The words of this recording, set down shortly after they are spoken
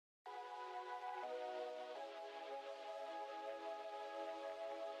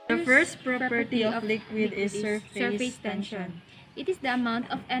The first property of liquid is surface tension. It is the amount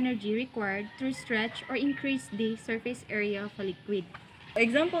of energy required to stretch or increase the surface area of a liquid.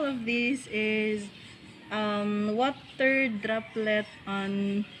 Example of this is water droplet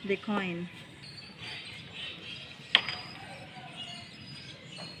on the coin.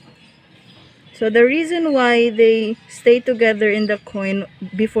 So the reason why they stay together in the coin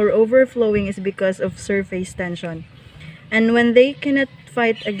before overflowing is because of surface tension. And when they cannot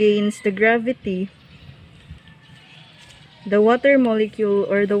fight against the gravity, the water molecule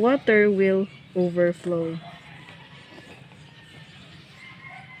or the water will overflow.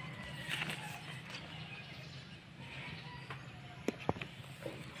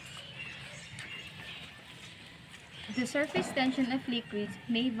 The surface tension of liquids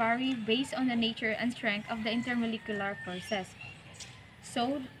may vary based on the nature and strength of the intermolecular forces.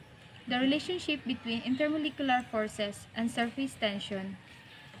 So, the relationship between intermolecular forces and surface tension.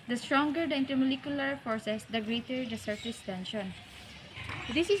 The stronger the intermolecular forces, the greater the surface tension.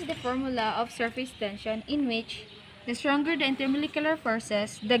 This is the formula of surface tension, in which the stronger the intermolecular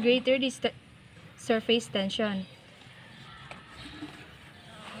forces, the greater the surface tension.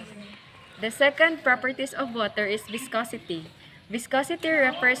 The second properties of water is viscosity. Viscosity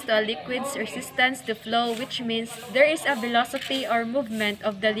refers to a liquid's resistance to flow, which means there is a velocity or movement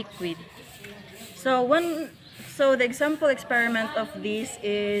of the liquid. So the example experiment of this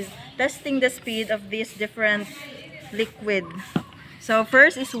is testing the speed of these different liquid. So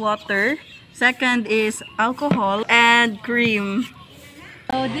first is water, second is alcohol, and cream.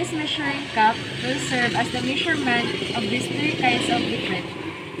 So this measuring cup will serve as the measurement of these three kinds of liquid.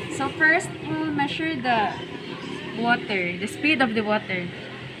 So first, we'll measure the water, the speed of the water.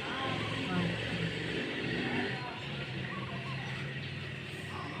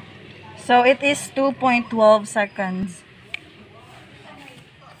 So it is 2.12 seconds.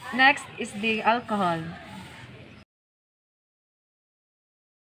 Next is the alcohol.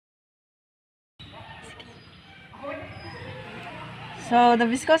 So the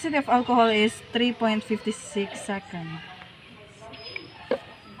viscosity of alcohol is 3.56 seconds.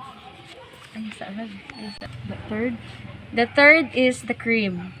 The third is the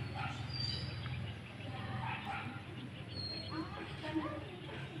cream.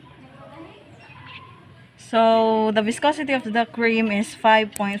 So the viscosity of the cream is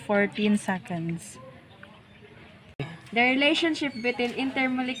 5.14 seconds. The relationship between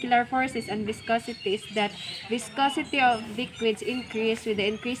intermolecular forces and viscosity is that viscosity of liquids increase with the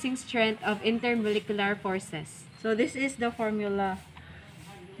increasing strength of intermolecular forces. So this is the formula.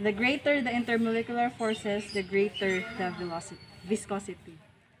 The greater the intermolecular forces, the greater the viscosity.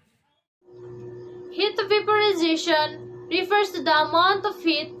 Heat of vaporization refers to the amount of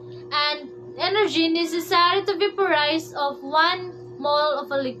heat and energy necessary to vaporize of 1 mole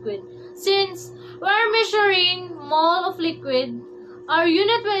of a liquid. Since we are measuring mole of liquid, our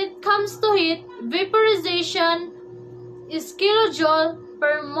unit when it comes to heat vaporization is kilojoule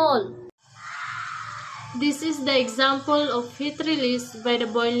per mole. This is the example of heat released by the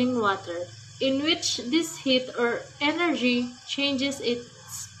boiling water, in which this heat or energy changes its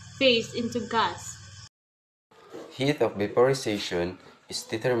phase into gas. Heat of vaporization is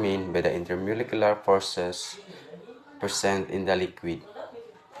determined by the intermolecular forces present in the liquid.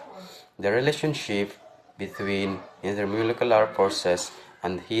 The relationship between intermolecular forces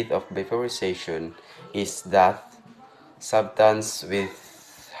and heat of vaporization is that substance with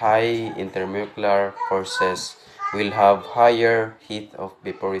high intermolecular forces will have higher heat of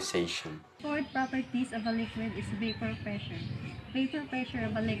vaporization. Fourth properties of a liquid is vapor pressure. Vapor pressure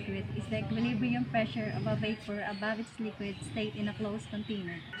of a liquid is the equilibrium pressure of a vapor above its liquid state in a closed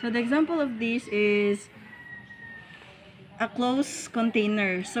container. So the example of this is a closed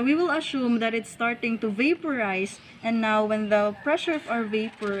container. So we will assume that it's starting to vaporize, and now when the pressure of our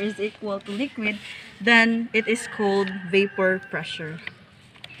vapor is equal to liquid, then it is called vapor pressure.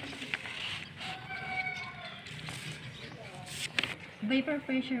 Vapor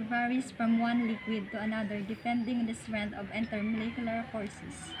pressure varies from one liquid to another depending on the strength of intermolecular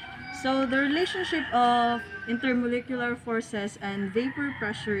forces. So the relationship of intermolecular forces and vapor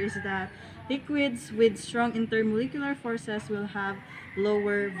pressure is that liquids with strong intermolecular forces will have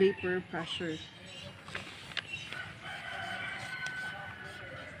lower vapor pressure.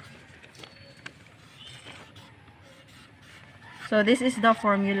 So this is the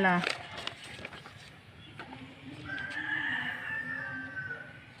formula.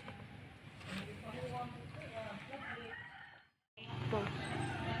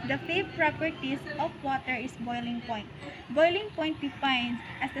 The fifth properties of water is boiling point. Boiling point defines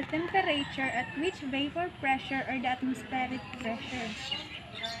as the temperature at which vapor pressure or the atmospheric pressure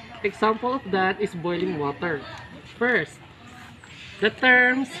Example of that is boiling water. First, the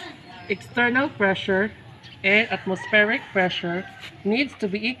terms external pressure and atmospheric pressure needs to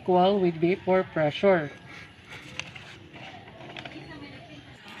be equal with vapor pressure.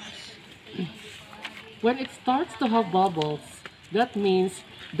 When it starts to have bubbles, that means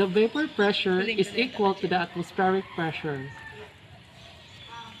the vapor pressure is equal to the atmospheric pressure.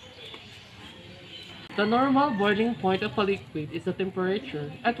 The normal boiling point of a liquid is the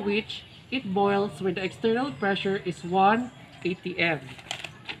temperature at which it boils when the external pressure is 180 m.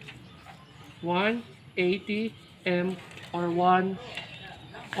 180 m or 1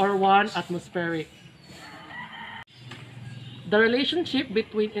 atmospheric. The relationship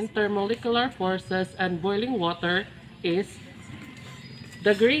between intermolecular forces and boiling water is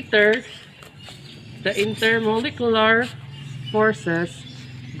the greater the intermolecular forces,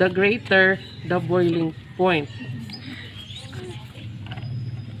 the greater the boiling point.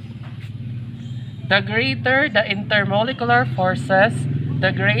 The greater the intermolecular forces,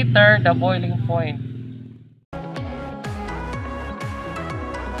 the greater the boiling point.